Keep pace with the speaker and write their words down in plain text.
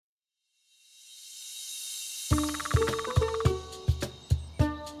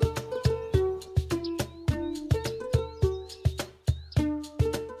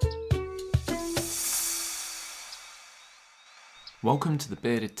Welcome to the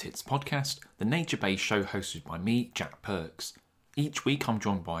Bearded Tits podcast, the nature-based show hosted by me, Jack Perks. Each week I'm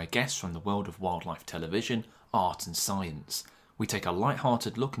joined by a guest from the world of wildlife television, art and science. We take a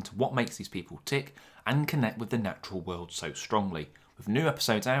light-hearted look into what makes these people tick and connect with the natural world so strongly, with new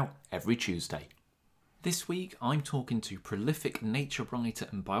episodes out every Tuesday. This week I'm talking to prolific nature writer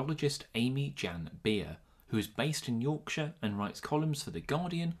and biologist Amy Jan Beer, who is based in Yorkshire and writes columns for The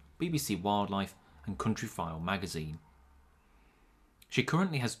Guardian, BBC Wildlife and Countryfile magazine. She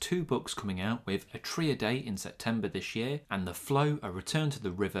currently has 2 books coming out, with A Tree a Day in September this year and The Flow, A Return to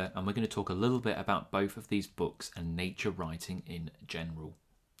the River, and we're going to talk a little bit about both of these books and nature writing in general.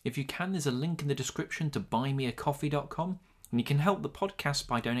 If you can, there's a link in the description to buymeacoffee.com, and you can help the podcast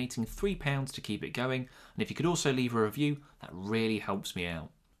by donating £3 to keep it going, and if you could also leave a review, that really helps me out.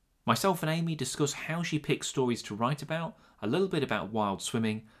 Myself and Amy discuss how she picks stories to write about, a little bit about wild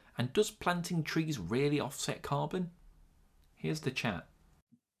swimming, and does planting trees really offset carbon? Here's the chat.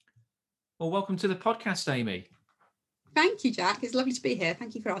 Well, welcome to the podcast, Amy. Thank you, Jack. It's lovely to be here.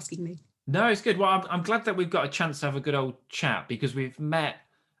 Thank you for asking me. No, it's good. Well, I'm glad that we've got a chance to have a good old chat because we've met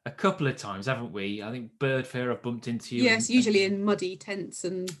a couple of times, haven't we? I think Bird Fair have bumped into you. Yes, usually in muddy tents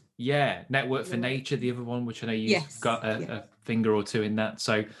and... Yeah, Network for Nature, the other one, which I know you've got a finger or two in that.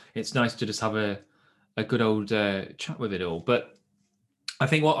 So it's nice to just have a good old chat with it all. But I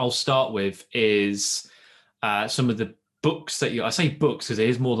think what I'll start with is some of the books that I say books because there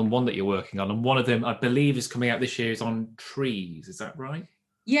is more than one that you're working on, and one of them I believe is coming out this year is on trees. Is that right?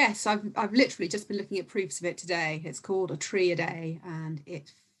 Yes, I've literally just been looking at proofs of it today. It's called A Tree a Day, and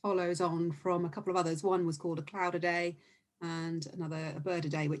it follows on from a couple of others. One was called A Cloud a Day, and another A Bird a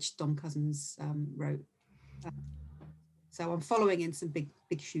Day, which Don Cousins wrote. So I'm following in some big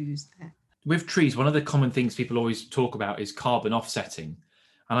shoes there. With trees, one of the common things people always talk about is carbon offsetting,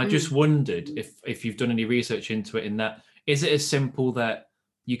 and I just wondered if you've done any research into it. In that, is it as simple that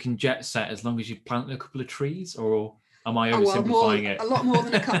you can jet set as long as you plant a couple of trees, or am I oversimplifying it? A lot more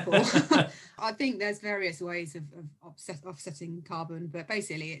than a couple. I think there's various ways of offsetting carbon, but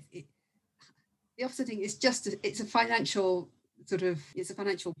basically the offsetting is it's a financial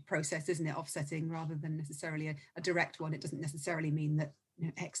process, isn't it? Offsetting rather than necessarily a direct one. It doesn't necessarily mean that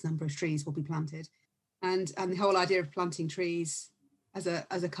X number of trees will be planted, and the whole idea of planting trees as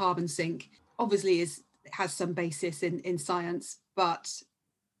a carbon sink obviously has some basis in science, but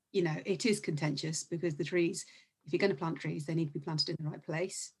it is contentious because the trees, if you're going to plant trees, they need to be planted in the right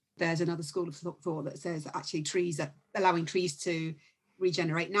place. There's another school of thought that says that actually allowing trees to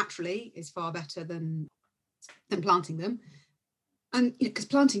regenerate naturally is far better than planting them. And because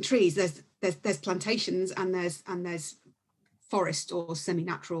planting trees, there's plantations and there's forest or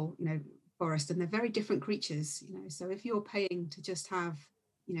semi-natural forest, and they're very different creatures. So if you're paying to just have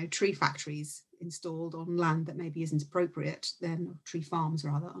tree factories installed on land that maybe isn't appropriate, then tree farms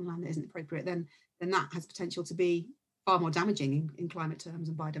rather on land that isn't appropriate, then that has potential to be far more damaging in climate terms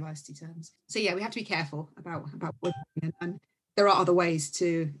and biodiversity terms. So yeah, we have to be careful about and there are other ways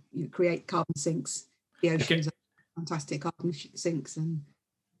to create carbon sinks. The oceans are fantastic carbon sinks, and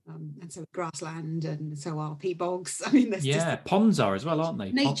so grassland, and so are peat bogs. I mean, ponds are as well, aren't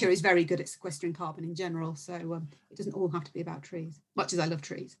they? Nature is very good at sequestering carbon in general, so it doesn't all have to be about trees, much as I love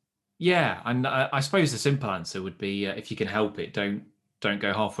trees. Yeah, and I suppose the simple answer would be if you can help it, don't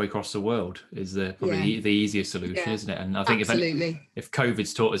go halfway across the world is probably the easiest solution, isn't it? And I think if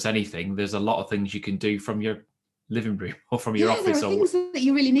COVID's taught us anything, there's a lot of things you can do from your living room or from your office. There are things that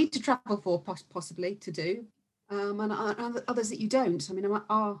you really need to travel for, possibly to do, and others that you don't. I mean,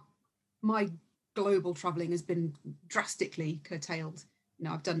 my global travelling has been drastically curtailed.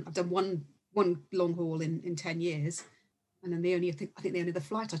 I've done one long haul in 10 years. And then I think the only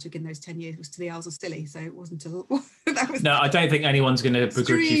flight I took in those 10 years was to the Isles of Scilly. So it wasn't No, I don't think anyone's going to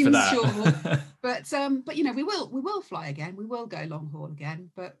begrudge you for that. Sure. But we will fly again. We will go long haul again.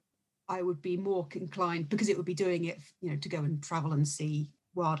 But I would be more inclined, because it would be doing it, to go and travel and see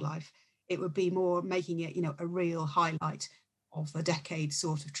wildlife. It would be more making it, a real highlight of a decade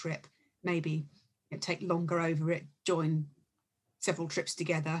sort of trip. Maybe take longer over it, join several trips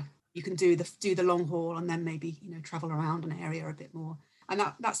together. You can do the long haul and then maybe travel around an area a bit more, and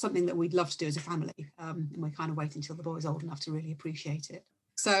that's something that we'd love to do as a family. And we're kind of waiting until the boy's old enough to really appreciate it.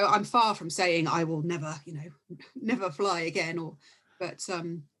 So I'm far from saying I will never fly again, but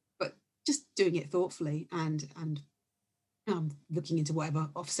just doing it thoughtfully and looking into whatever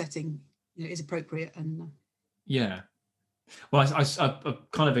offsetting is appropriate. And well, I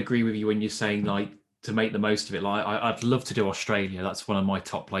kind of agree with you when you're saying to make the most of it. I'd love to do Australia. That's one of my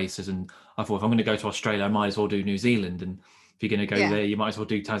top places. And I thought if I'm going to go to Australia, I might as well do New Zealand. And if you're going to go there, you might as well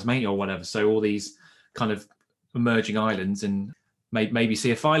do Tasmania or whatever. So all these kind of emerging islands. And maybe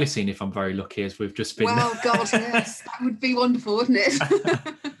see a thylacine if I'm very lucky, as we've just been. Well, God, yes, that would be wonderful, wouldn't it?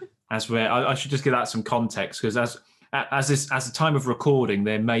 I should just give that some context, because as the time of recording,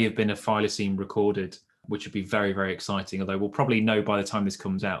 there may have been a thylacine recorded, which would be very, very exciting. Although we'll probably know by the time this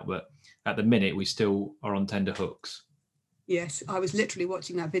comes out, but at the minute we still are on tender hooks. Yes, I was literally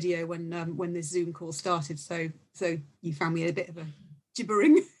watching that video when this Zoom call started. So you found me a bit of a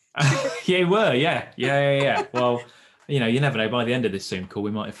gibbering. Yeah, you were. Yeah. Well, you never know. By the end of this Zoom call,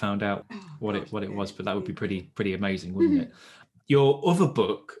 we might have found out what it was, but that would be pretty amazing, wouldn't it? Your other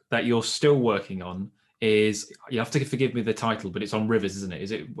book that you're still working on is, you have to forgive me the title, but it's on rivers, isn't it?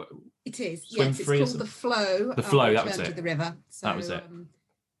 Is it? It is. Swim yes, it's Free called The Flow. The Flow. That was it. To the river. So, that was it.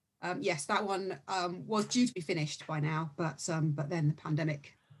 Yes, that one was due to be finished by now, but then the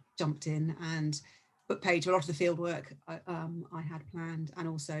pandemic jumped in and put paid to a lot of the field work I had planned, and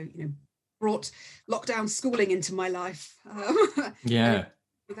also brought lockdown schooling into my life. Yeah.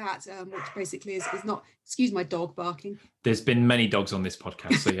 With that, which basically is not. Excuse my dog barking. There's been many dogs on this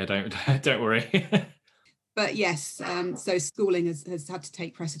podcast, so yeah, don't worry. But yes, so schooling has had to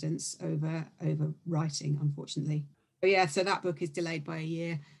take precedence over writing, unfortunately. So that book is delayed by a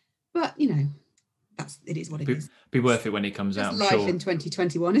year. But it is what it is. Be worth it when it comes out. Life in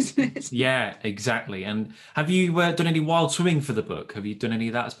 2021, isn't it? Yeah, exactly. And have you done any wild swimming for the book? Have you done any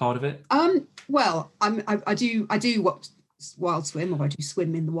of that as part of it? Well, I do wild swim, or I do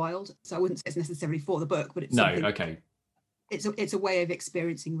swim in the wild. So I wouldn't say it's necessarily for the book, but it's okay. It's a way of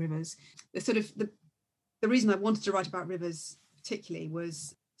experiencing rivers. The reason I wanted to write about rivers particularly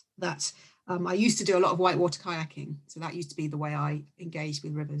was that I used to do a lot of whitewater kayaking. So that used to be the way I engaged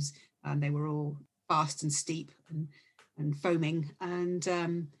with rivers. They were all fast and steep and foaming. And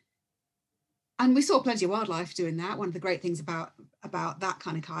we saw plenty of wildlife doing that. One of the great things about that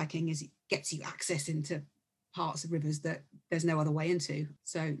kind of kayaking is it gets you access into parts of rivers that there's no other way into.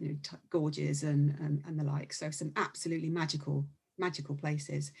 So gorges and the like. So some absolutely magical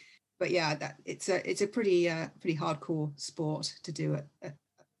places. But yeah, it's a pretty hardcore sport to do at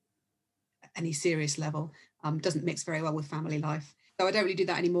any serious level. Doesn't mix very well with family life, so I don't really do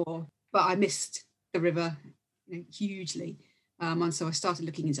that anymore. But I missed the river hugely, and so I started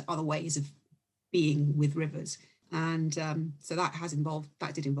looking into other ways of being with rivers. And so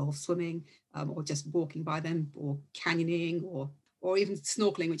that did involve swimming, or just walking by them, or canyoning, or even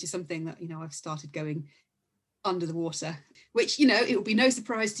snorkeling, which is something that I've started going under the water, which it would be no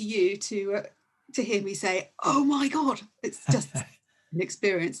surprise to you to hear me say, oh my God, it's just an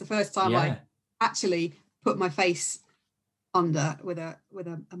experience. The first time I actually put my face under with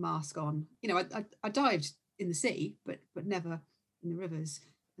a mask on. I dived in the sea, but never in the rivers,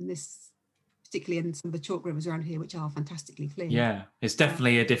 and this particularly in some of the chalk rivers around here, which are fantastically clear. Yeah, it's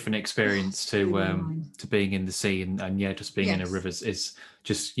definitely a different experience to being in the sea, and just being in a river is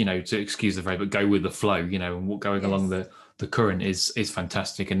just to excuse the phrase, but go with the flow, and going along the current is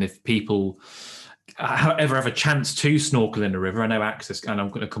fantastic. And if people ever have a chance to snorkel in a river, I know access, and I'm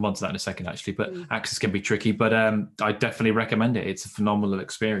going to come on to that in a second actually, but access can be tricky, but I definitely recommend it. It's a phenomenal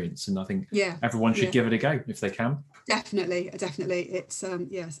experience, and I think everyone should give it a go if they can. Definitely.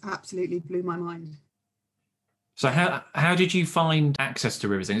 It's absolutely blew my mind. So how did you find access to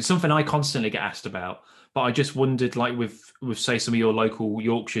rivers? And it's something I constantly get asked about, but I just wondered, like with say some of your local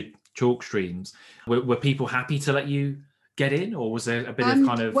Yorkshire chalk streams, were people happy to let you get in, or was there a bit of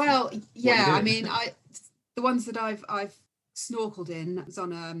kind of? Well, yeah, I mean, the ones that I've snorkeled in was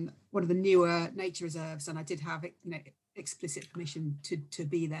on one of the newer nature reserves, and I did have explicit permission to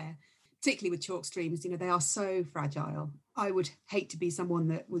be there. Particularly with chalk streams, they are so fragile. I would hate to be someone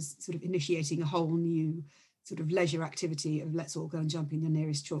that was sort of initiating a whole new sort of leisure activity of let's all go and jump in the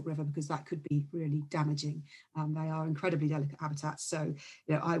nearest chalk river, because that could be really damaging. They are incredibly delicate habitats. So,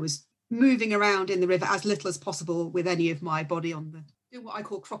 I was moving around in the river as little as possible with any of my body doing what I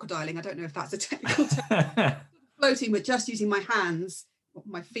call crocodiling. I don't know if that's a technical term. Floating, but just using my hands,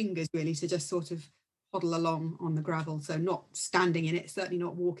 my fingers really, to just sort of poddle along on the gravel. So not standing in it, certainly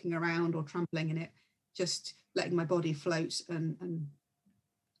not walking around or trampling in it, just letting my body float and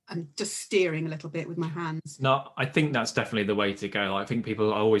just steering a little bit with my hands. No, I think that's definitely the way to go. I think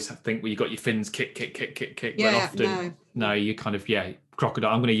people always think, well, you got your fins kick. Yeah, but often, no, you kind of,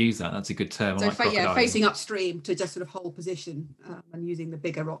 crocodile. I'm going to use that. That's a good term. So facing upstream to just sort of hold position and using the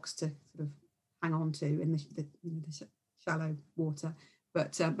bigger rocks to sort of hang on to in the shallow water.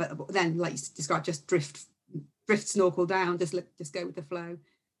 But then, like you described, just drift snorkel down, just go with the flow,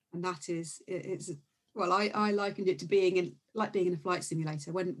 and that it's. Well, I likened it to being in a flight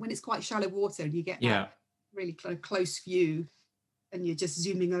simulator when it's quite shallow water and you get that really close view, and you're just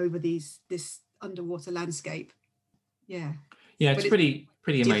zooming over this underwater landscape. Yeah. Yeah, it's pretty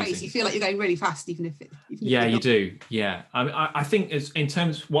amazing. You feel like you're going really fast, even if yeah, you're you not. do. Yeah, I think as in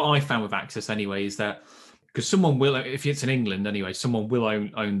terms what I found with Access anyway is that because someone will, if it's in England anyway, someone will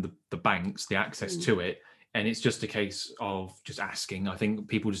own the banks, the access to it, and it's just a case of just asking. I think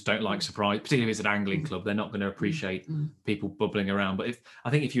people just don't like surprise, particularly if it's an angling club. They're not going to appreciate people bubbling around. But I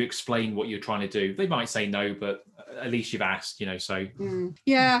think if you explain what you're trying to do, they might say no, but at least you've asked, you know. So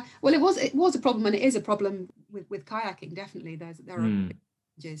yeah, well, it was a problem, and it is a problem with kayaking. Definitely, there are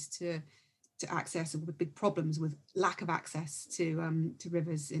challenges to access, with big problems with lack of access to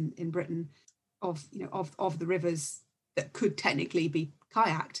rivers in Britain. Of the rivers that could technically be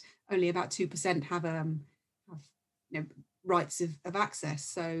kayaked, only about 2% have rights of access.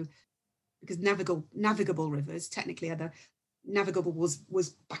 So because navigable rivers technically are navigable was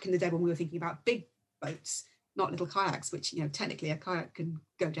back in the day when we were thinking about big boats, not little kayaks, which technically a kayak can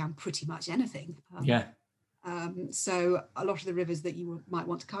go down pretty much anything. So a lot of the rivers that you might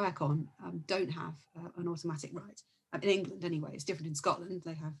want to kayak on don't have an automatic right. In England anyway, it's different in Scotland.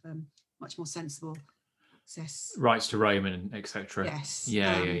 They have much more sensible access. Rights to roam and etc. Yes.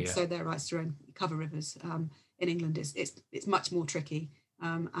 Yeah. So their rights to roam cover rivers. In England, it's much more tricky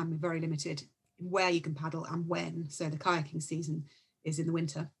and very limited in where you can paddle and when. So the kayaking season is in the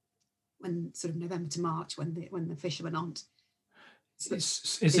winter, when sort of November to March, when the fishermen aren't.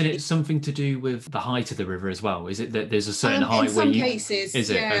 Isn't it something to do with the height of the river as well? Is it that there's a certain height in some where cases,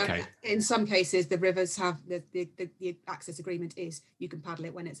 is it? Okay. In some cases, the rivers have the access agreement is you can paddle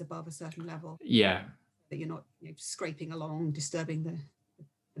it when it's above a certain level. Yeah. That you're not scraping along, disturbing the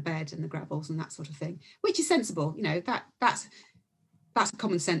bed and the gravels and that sort of thing, which is sensible. That's a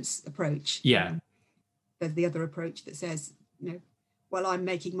common sense approach. Yeah. There's the other approach that says, well, I'm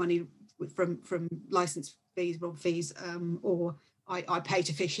making money from license fees, rob fees, or I pay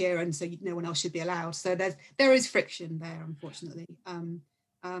to fish here, and so no one else should be allowed. So there is friction there, unfortunately,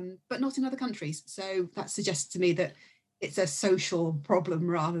 but not in other countries. So that suggests to me that it's a social problem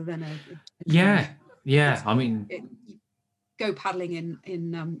rather than a yeah. I mean, you go paddling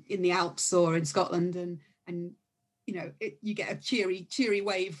in the Alps or in Scotland, and you get a cheery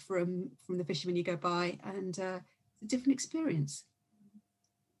wave from the fishermen you go by, and it's a different experience.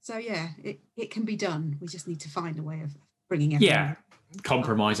 So yeah, it can be done. We just need to find a way of bringing everyone.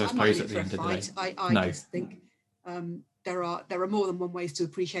 Compromise, I suppose, at the end of the day. I just think there are more than one ways to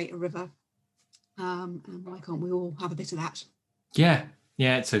appreciate a river, and why can't we all have a bit of that? Yeah,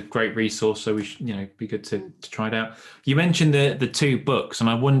 it's a great resource. So we should, be good to try it out. You mentioned the 2 books, and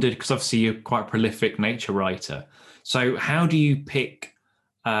I wondered, because obviously you're quite a prolific nature writer. So how do you pick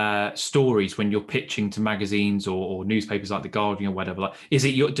stories when you're pitching to magazines or newspapers like The Guardian or whatever? Like, is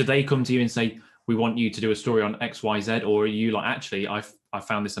it do they come to you and say, we want you to do a story on XYZ, or are you like, actually, I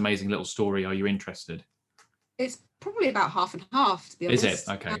found this amazing little story, are you interested? It's probably about half and half, to be honest. Is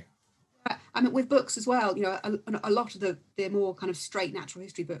it? Okay. I mean, with books as well, a lot of the more kind of straight natural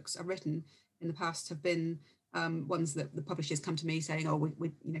history books I've written in the past have been ones that the publishers come to me saying, oh,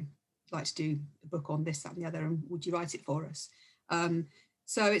 we like to do a book on this, that and the other, and would you write it for us?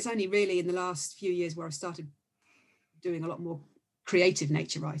 So it's only really in the last few years where I've started doing a lot more creative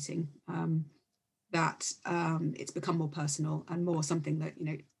nature writing that it's become more personal and more something that,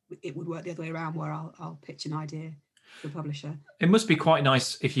 it would work the other way around, where I'll pitch an idea to a publisher. It must be quite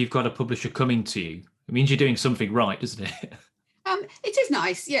nice if you've got a publisher coming to you. It means you're doing something right, doesn't it? It is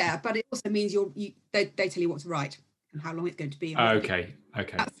nice, yeah, but it also means they tell you what to write and how long it's going to be. Okay.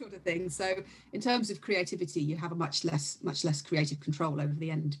 That sort of thing. So in terms of creativity, you have a much less creative control over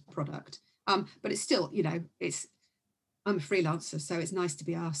the end product. But it's still, I'm a freelancer, so it's nice to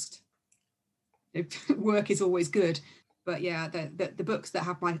be asked. Work is always good, but yeah, the books that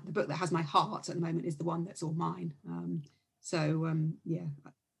have the book that has my heart at the moment is the one that's all mine. Yeah,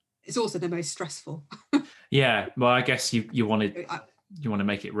 it's also the most stressful. Yeah, well, I guess you want to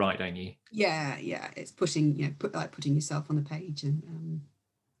make it right, don't you? Yeah, it's putting yourself on the page, and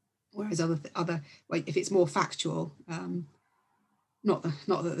whereas other if it's more factual, not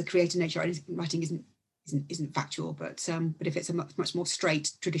that the creative nature writing isn't factual, but if it's a much more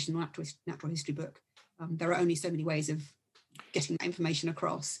straight traditional natural history book, there are only so many ways of getting that information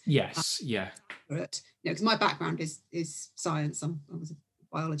across. Yes, yeah. But because my background is science, I was a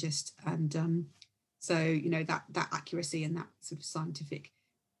biologist, and so that accuracy and that sort of scientific,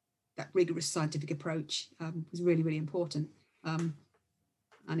 that rigorous scientific approach was really, really important. And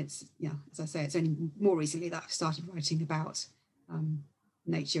it's, as I say, it's only more recently that I've started writing about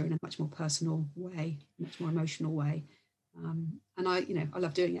nature in a much more personal way, much more emotional way. And I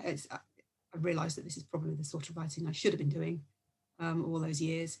love doing it. I realised that this is probably the sort of writing I should have been doing all those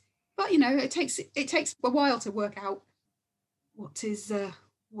years. But it takes a while to work out what is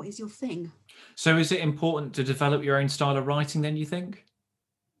your thing? So is it important to develop your own style of writing then, you think?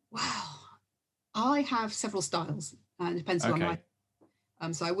 Wow, I have several styles, and it depends who I'm Okay.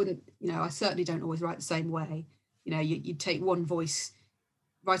 writing. So I wouldn't, I certainly don't always write the same way. You take one voice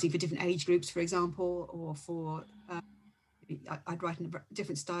writing for different age groups, for example, or for I'd write in a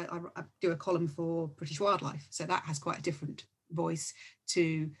different style. I do a column for British Wildlife, so that has quite a different voice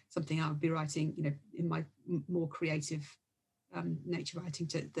to something I would be writing, in my more creative nature writing,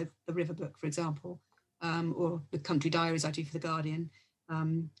 to the River Book, for example, or the Country Diaries I do for the Guardian,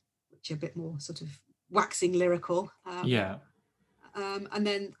 which are a bit more sort of waxing lyrical. Yeah. And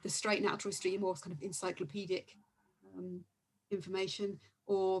then the straight natural history, more kind of encyclopedic information,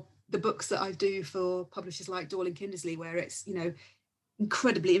 or the books that I do for publishers like Dorling Kindersley, where it's,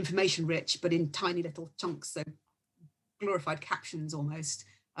 incredibly information rich, but in tiny little chunks, so glorified captions almost,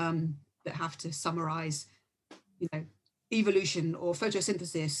 that have to summarize, evolution or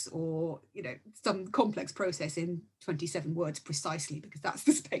photosynthesis or, some complex process in 27 words precisely, because that's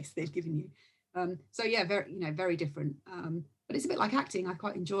the space they've given you. So yeah, very different. But it's a bit like acting. I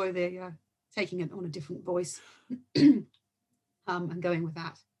quite enjoy the taking it on a different voice and going with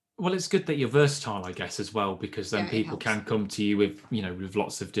that. Well, it's good that you're versatile, I guess, as well, because then Yeah, it people helps. can come to you with, with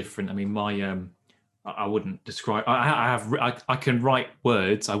lots of different. I mean, I wouldn't describe. I can write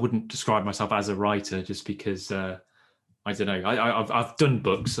words. I wouldn't describe myself as a writer, just because I don't know. I've done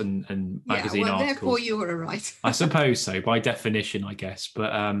books and Yeah, magazine well, therefore articles. you were right. I suppose so, by definition, I guess.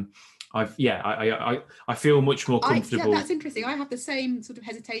 But I feel much more Yeah, comfortable. that's interesting. I have the same sort of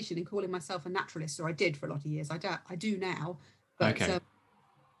hesitation in calling myself a naturalist, or I did for a lot of years. I do now, Okay.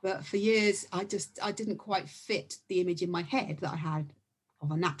 but for years I didn't quite fit the image in my head that I had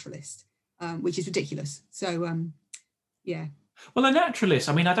of a naturalist, which is ridiculous. So yeah. Well, a naturalist.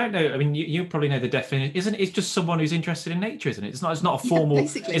 I mean, I don't know. I mean, you probably know the definition. Isn't it? It's just someone who's interested in nature, isn't it? It's not. It's not a Yeah, formal.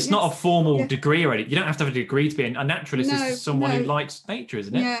 basically, It's not yes. a formal Yeah. degree or anything. You don't have to have a degree to be a naturalist. Is No, just someone who no. likes nature,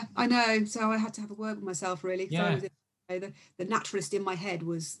 isn't it? Yeah, I know. So I had to have a word with myself, really, because I Yeah. was the naturalist in my head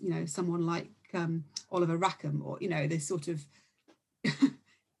was, someone like Oliver Rackham, or this sort of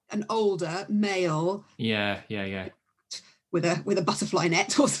an older male Yeah. Yeah. Yeah. with a butterfly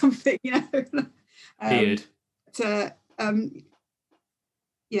net or something, Beard. to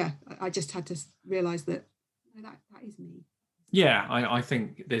yeah, I just had to realize that that is me. Yeah. I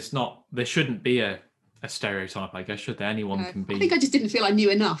think there shouldn't be a stereotype. I guess should there? Anyone can be. I think I just didn't feel I knew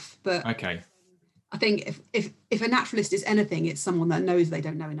enough, but Okay. I think if a naturalist is anything, it's someone that knows they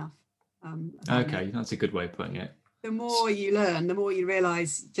don't know enough. Okay, that's a good way of putting it. The more you learn, the more you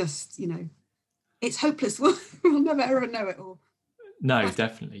realize just, it's hopeless. We'll never ever know it all. No,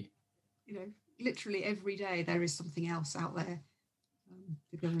 definitely. Literally every day there is something else out there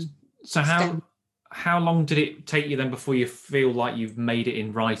to go and So how long did it take you then before you feel like you've made it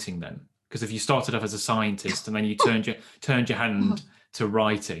in writing then? Because if you started off as a scientist and then you turned your hand to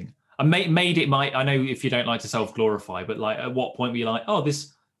writing and made it, I know if you don't like to self-glorify, but like at what point were you like, oh,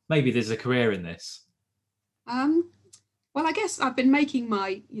 maybe there's a career in this? Well, I guess I've been making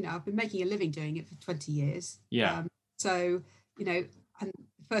I've been making a living doing it for 20 years. Yeah. So, and the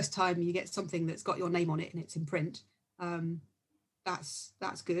first time you get something that's got your name on it and it's in print, that's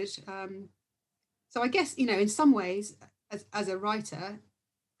good. So I guess, in some ways, as a writer,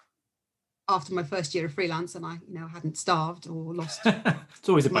 after my first year of freelance and I hadn't starved or lost. It's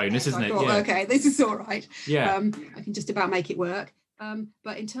always a bonus, isn't it? Yeah. Okay, this is all right. Yeah. I can just about make it work.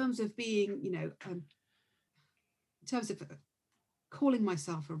 But in terms of being, in terms of calling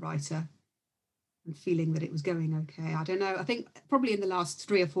myself a writer and feeling that it was going okay, I don't know. I think probably in the last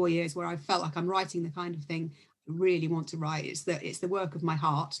 3 or 4 years where I felt like I'm writing the kind of thing I really want to write, it's the work of my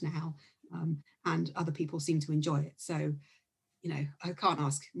heart now, and other people seem to enjoy it. So, I can't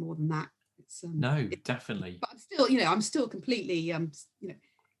ask more than that. No, definitely. But I'm still completely,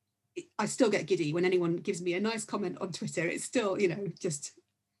 I still get giddy when anyone gives me a nice comment on Twitter. It's still, just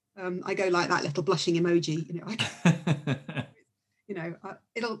I go like that little blushing emoji.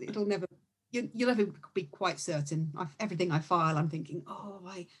 It'll never. You'll never be quite certain. Everything I file, I'm thinking, oh,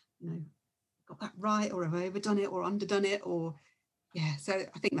 I got that right, or have I overdone it or underdone it, or yeah. So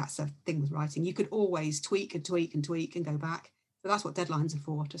I think that's a thing with writing. You could always tweak and tweak and tweak and go back. So that's what deadlines are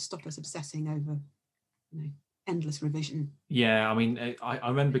for, to stop us obsessing over, endless revision. Yeah, I mean, I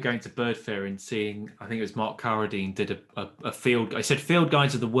remember going to Bird Fair and seeing, I think it was Mark Carradine did a field. I said field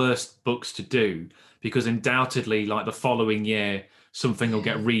guides are the worst books to do because undoubtedly, like the following year, something will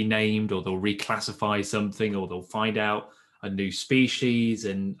get renamed or they'll reclassify something or they'll find out a new species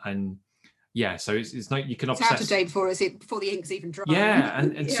and Yeah, so it's not, you can It's out obsess. of date before the ink's even dry. Yeah,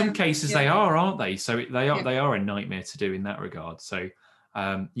 and in some Yeah, cases they yeah, are, aren't they? So yeah, they are a nightmare to do in that regard. So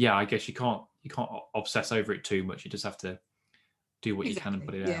yeah, I guess you can't obsess over it too much. You just have to do what you can and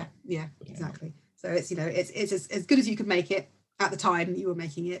exactly. put it Yeah, out. yeah, Put it out. exactly. So it's it's as good as you could make it at the time that you were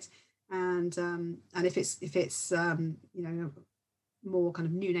making it, and if it's more kind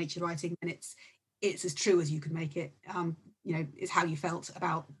of new nature writing, then it's as true as you could make it. It's how you felt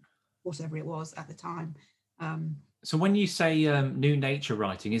about whatever it was at the time. Um, So when you say new nature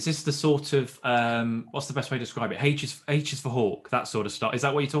writing, is this the sort of what's the best way to describe it? H is for hawk, that sort of stuff. Is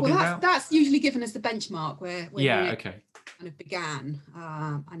that what you're well, talking about? that's usually given as the benchmark where new Yeah. nature Okay. kind of began,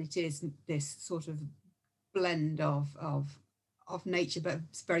 and it is this sort of blend of nature, but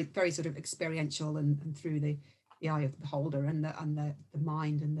it's very very sort of experiential and through the eye of the beholder and the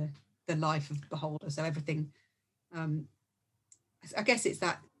mind and the life of the beholder. So everything, um, I guess it's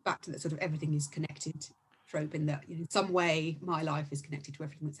that back to that sort of everything is connected trope, in that in some way my life is connected to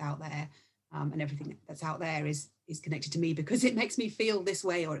everything that's out there, and everything that's out there is connected to me because it makes me feel this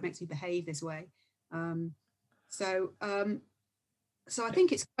way or it makes me behave this way. Um, so so I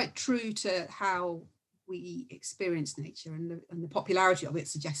think it's quite true to how we experience nature, and the popularity of it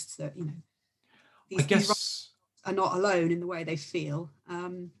suggests that I these writers guess are not alone in the way they feel.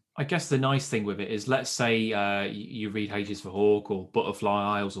 I guess the nice thing with it is, let's say you read H's for Hawk or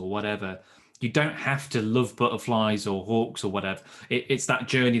Butterfly Isles or whatever. You don't have to love butterflies or hawks or whatever. It's that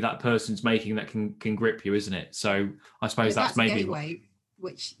journey that person's making that can grip you, isn't it? So I suppose that's That's a maybe what. gateway,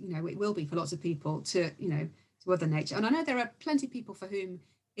 which it will be for lots of people to to other nature. And I know there are plenty of people for whom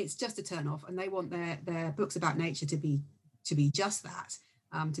it's just a turn off, and they want their books about nature to be just that,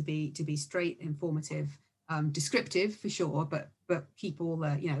 to be straight, informative, descriptive for sure, but keep all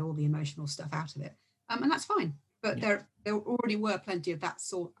the all the emotional stuff out of it, and that's fine. But Yeah. there already were plenty of that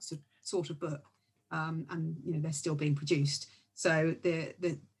sort of book, and they're still being produced. So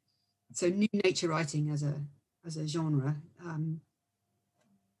so new nature writing as a genre,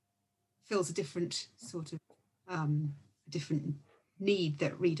 fills a different sort of a different need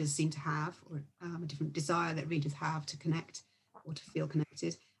that readers seem to have, or a different desire that readers have to connect or to feel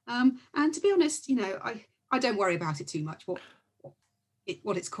connected. And to be honest, I don't worry about it too much.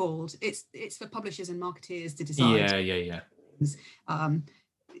 What it's called, it's for publishers and marketeers to decide. Yeah, yeah, yeah. Um,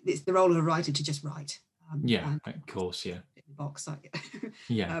 it's the role of a writer to just write. Yeah, And of course, yeah. in the box,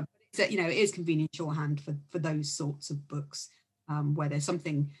 Yeah. so, it is convenient shorthand for those sorts of books, where there's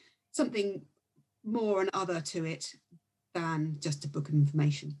something more and other to it than just a book of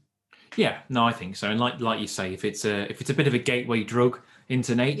information. Yeah, no, I think so. And like you say, if it's a bit of a gateway drug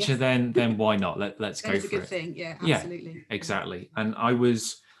into nature, Yes, then why not? Let's that go is a for good it. thing. Yeah, Yeah, absolutely. exactly. And I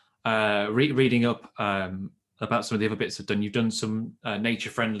was reading up about some of the other bits I've done. You've done some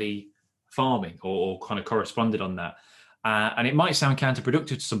nature-friendly farming, or kind of corresponded on that. And it might sound counterproductive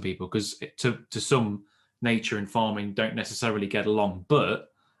to some people, because to some, nature and farming don't necessarily get along. But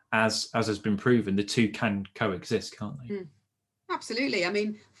as has been proven, the two can coexist, can't they? Mm. Absolutely. I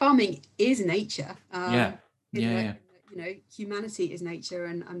mean, farming is nature. Yeah, In yeah, that, yeah. humanity is nature,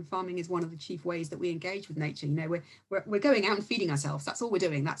 and farming is one of the chief ways that we engage with nature. We're going out and feeding ourselves. That's all we're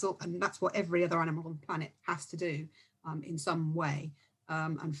doing. That's all, and that's what every other animal on the planet has to do, in some way.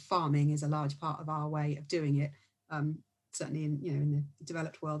 And farming is a large part of our way of doing it. Certainly, in the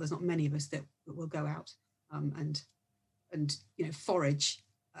developed world, there's not many of us that will go out, and forage,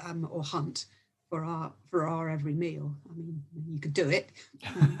 or hunt for our every meal. I mean, you could do it,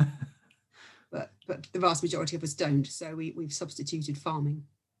 but the vast majority of us don't. So we've substituted farming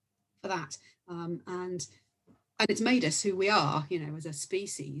for that, and it's made us who we are. As a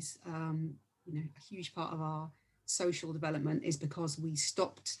species. A huge part of our social development is because we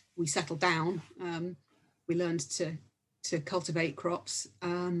settled down, we learned to cultivate crops,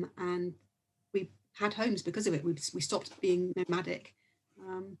 and we had homes because of it. We stopped being nomadic,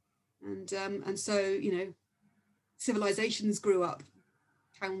 and so civilizations grew up,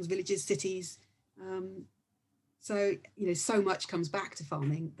 towns, villages, cities. So so much comes back to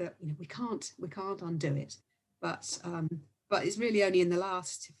farming that we can't undo it. But it's really only in the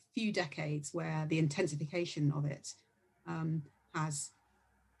last few decades where the intensification of it, has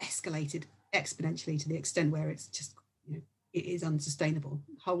escalated exponentially to the extent where it's just it is unsustainable,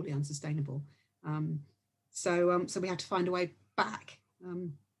 wholly unsustainable. So we had to find a way back,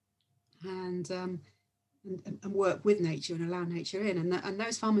 and work with nature and allow nature in. And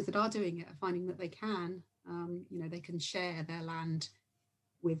those farmers that are doing it are finding that they can, they can share their land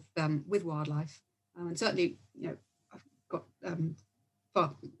with wildlife. And certainly, I've got I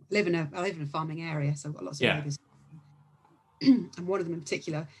live in a farming area, so I've got lots of Yeah. neighbours and one of them in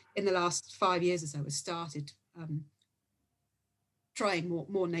particular, in the last 5 years or so, has started trying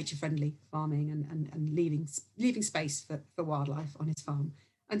more nature-friendly farming and leaving space for wildlife on his farm.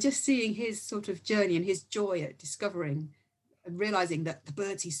 And just seeing his sort of journey and his joy at discovering and realizing that the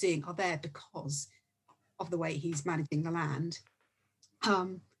birds he's seeing are there because of the way he's managing the land,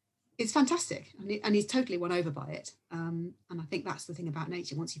 it's fantastic. And he's totally won over by it. And I think that's the thing about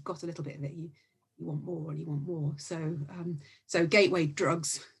nature. Once you've got a little bit of it, you want more and you want more. So gateway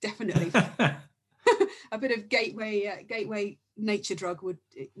drugs, definitely. A bit of gateway nature drug would,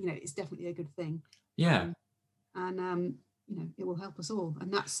 is definitely a good thing. Yeah. It will help us all.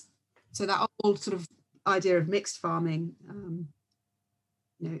 And that's, so that old sort of idea of mixed farming,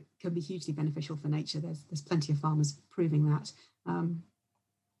 can be hugely beneficial for nature. There's plenty of farmers proving that. And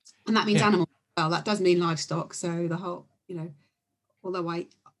that means animals as well. That does mean livestock. So the whole, although I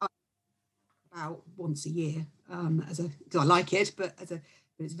about once a year, because I like it, but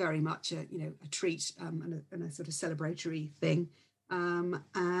it's very much a treat and a sort of celebratory thing. I'm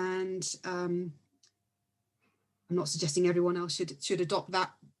not suggesting everyone else should adopt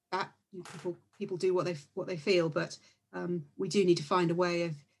that. People do what they feel, but we do need to find a way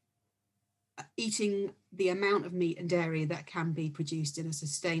of eating the amount of meat and dairy that can be produced in a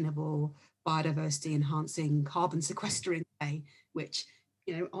sustainable, biodiversity enhancing, carbon sequestering way, which,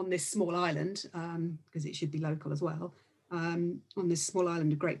 on this small island, because it should be local as well, on this small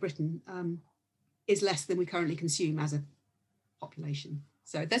island of Great Britain, is less than we currently consume as a population.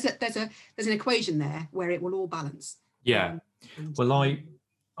 So there's an equation there where it will all balance. Yeah. Well,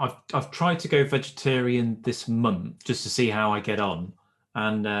 I've tried to go vegetarian this month just to see how I get on,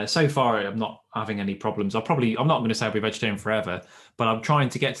 and so far I'm not having any problems. I'm not going to say I'll be vegetarian forever, but I'm trying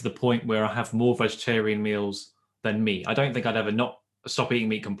to get to the point where I have more vegetarian meals than meat. I don't think I'd ever not stop eating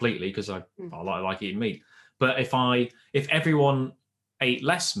meat completely, because I like eating meat. But if everyone ate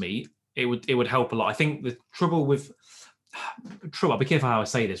less meat, it would help a lot. I think the trouble with I'll be careful how I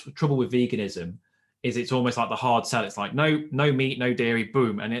say this. The trouble with veganism is it's almost like the hard sell. It's like no meat, no dairy,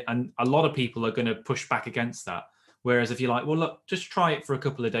 boom, and a lot of people are going to push back against that. Whereas if you're like, well, look, just try it for a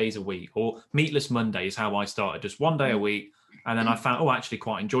couple of days a week, or meatless Monday is how I started, just one day a week, and then I found I actually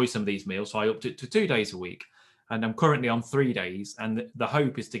quite enjoy some of these meals, so I upped it to 2 days a week, and I'm currently on 3 days, and the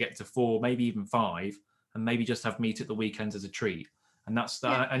hope is to get to 4, maybe even 5, and maybe just have meat at the weekends as a treat. And that's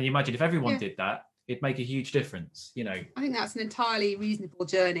and you imagine if everyone did that, it'd make a huge difference. I think that's an entirely reasonable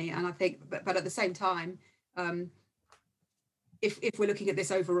journey, and I think, but at the same time, if we're looking at this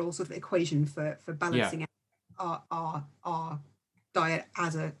overall sort of equation for balancing our diet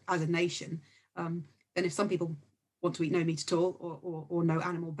as a nation, then if some people want to eat no meat at all, or no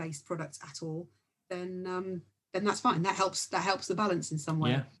animal-based products at all, then that's fine. That helps the balance in some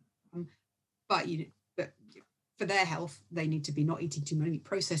way. But for their health, they need to be not eating too many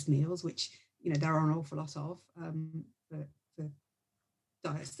processed meals, which there are an awful lot of for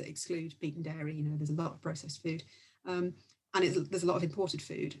diets that exclude meat and dairy. There's a lot of processed food, and there's a lot of imported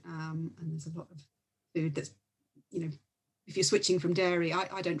food, and there's a lot of food that's, if you're switching from dairy,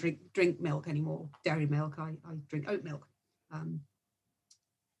 I don't drink milk anymore, dairy milk. I drink oat milk.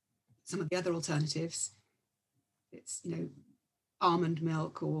 Some of the other alternatives, it's almond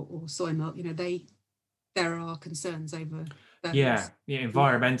milk or soy milk. There are concerns over those.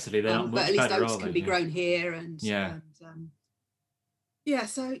 Environmentally they're not much better, but at least oats can be grown here,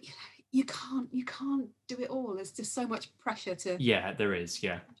 so you can't do it all. There's just so much pressure to there is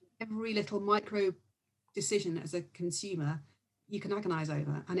every little micro decision as a consumer you can agonize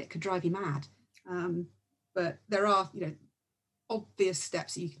over, and it could drive you mad, but there are obvious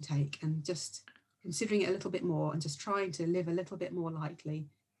steps that you can take, and just considering it a little bit more and just trying to live a little bit more lightly,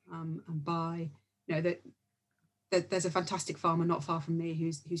 and buy that there's a fantastic farmer not far from me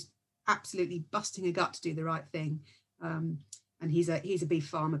who's absolutely busting a gut to do the right thing, and he's a beef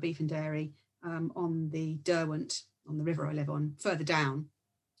farmer, beef and dairy, on the Derwent, on the river I live on, further down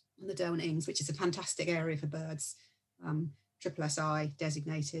on the Derwent Ings, which is a fantastic area for birds, triple SI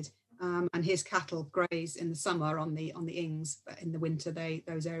designated, and his cattle graze in the summer on the Ings, but in the winter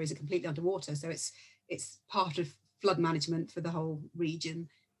those areas are completely underwater, so it's part of flood management for the whole region,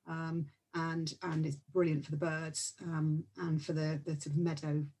 and it's brilliant for the birds, and for the sort of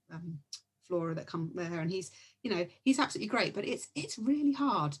meadow flora that come there. And he's absolutely great, but it's really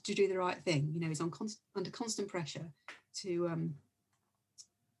hard to do the right thing. He's under constant pressure to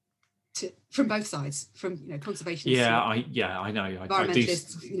from both sides, from conservationists, I know,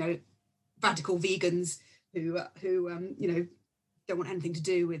 environmentalists, radical vegans who don't want anything to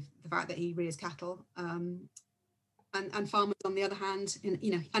do with the fact that he rears cattle, and farmers on the other hand,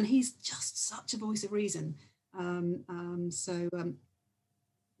 and he's just such a voice of reason,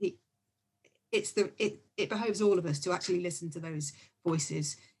 It, it behoves all of us to actually listen to those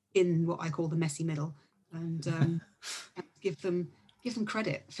voices in what I call the messy middle, and and give them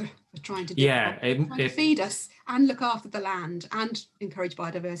credit for trying to do Yeah, trying to feed us and look after the land and encourage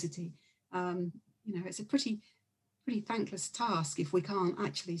biodiversity. It's a pretty thankless task if we can't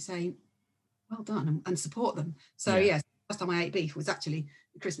actually say well done and support them. So yes, last time I ate beef was actually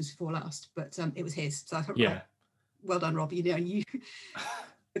Christmas before last, but it was his. So I thought, right, well done, Rob. You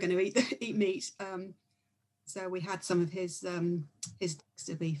were going to eat meat. So we had some of his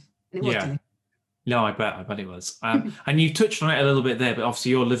Dexter beef, and it was delicious. No, I bet it was. And you touched on it a little bit there, but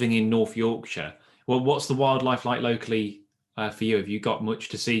obviously you're living in North Yorkshire. Well, what's the wildlife like locally for you? Have you got much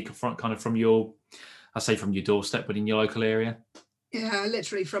to see from your, I say from your doorstep, but in your local area? Yeah,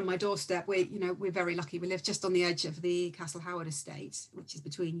 literally from my doorstep. We're very lucky. We live just on the edge of the Castle Howard estate, which is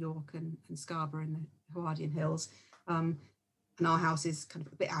between York and Scarborough in the Howardian Hills. And our house is kind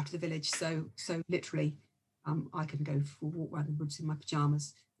of a bit out of the village, so literally, I can go for a walk around the woods in my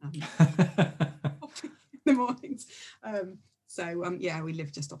pajamas in the mornings. We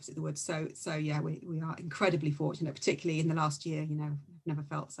live just opposite the woods. So yeah, we are incredibly fortunate, particularly in the last year. I've never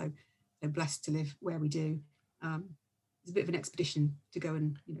felt so blessed to live where we do. It's a bit of an expedition to go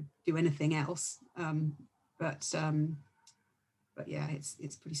and do anything else, but yeah,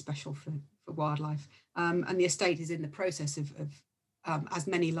 it's pretty special for wildlife. And the estate is in the process of as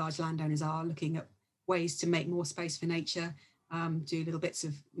many large landowners are, looking at ways to make more space for nature, do little bits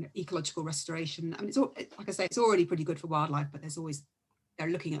of ecological restoration. I mean, like I say, it's already pretty good for wildlife, but they're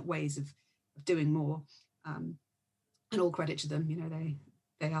looking at ways of doing more. And all credit to them.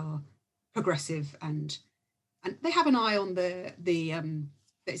 They are progressive and they have an eye on the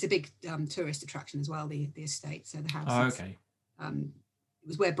it's a big tourist attraction as well, the estate. So the house. Oh, okay. It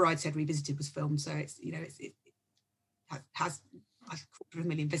was where Brideshead Revisited was filmed, so it has like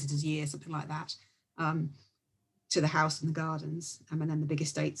 250,000 visitors a year, something like that, to the house and the gardens, and then the big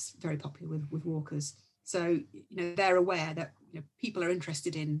estate's very popular with walkers. So they're aware that people are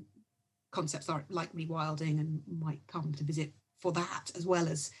interested in concepts like rewilding and might come to visit for that as well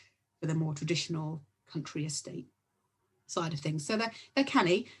as for the more traditional country estate side of things. So they're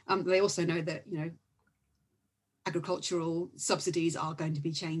canny. They also know that agricultural subsidies are going to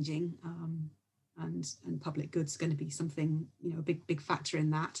be changing, and public goods are going to be something a big factor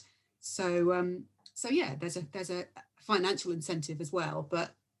in that. So yeah, there's a financial incentive as well,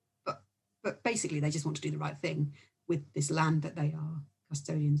 but basically they just want to do the right thing with this land that they are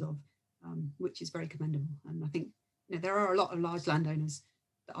custodians of, which is very commendable. And I think there are a lot of large landowners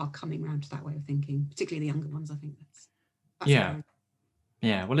that are coming around to that way of thinking, particularly the younger ones. I think that's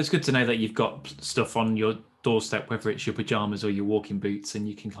yeah. Well, it's good to know that you've got stuff on your doorstep, whether it's your pajamas or your walking boots, and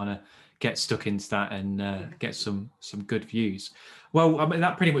you can kind of get stuck into that and get some good views. Well, I mean,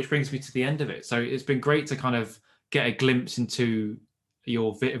 that pretty much brings me to the end of it. So it's been great to kind of get a glimpse into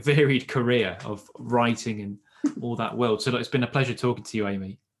your varied career of writing and all that world. So it's been a pleasure talking to you,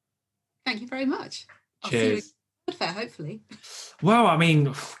 Amy. Thank you very much. Cheers. Fair, hopefully. Well, I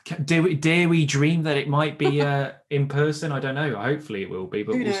mean, dare we dream that it might be in person? I don't know. Hopefully it will be,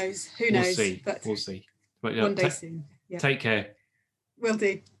 but who knows? We'll see. We'll see. But one day soon. Yeah. Take care. Will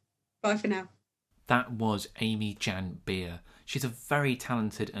do. Bye for now. That was Amy Jan Beer. She's a very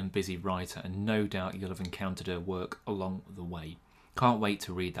talented and busy writer, and no doubt you'll have encountered her work along the way. Can't wait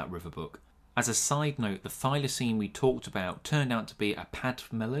to read that river book. As a side note, the thylacine we talked about turned out to be a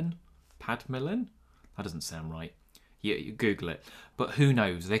padmelon. Padmelon? That doesn't sound right. Yeah, you Google it. But who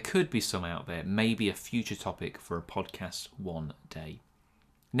knows? There could be some out there. Maybe a future topic for a podcast one day.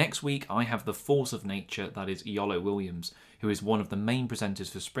 Next week, I have The Force of Nature, that is Iolo Williams, who is one of the main presenters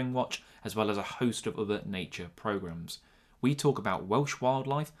for Springwatch, as well as a host of other nature programmes. We talk about Welsh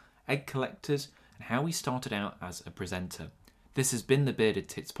wildlife, egg collectors, and how he started out as a presenter. This has been the Bearded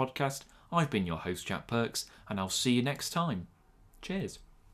Tits Podcast. I've been your host, Jack Perks, and I'll see you next time. Cheers.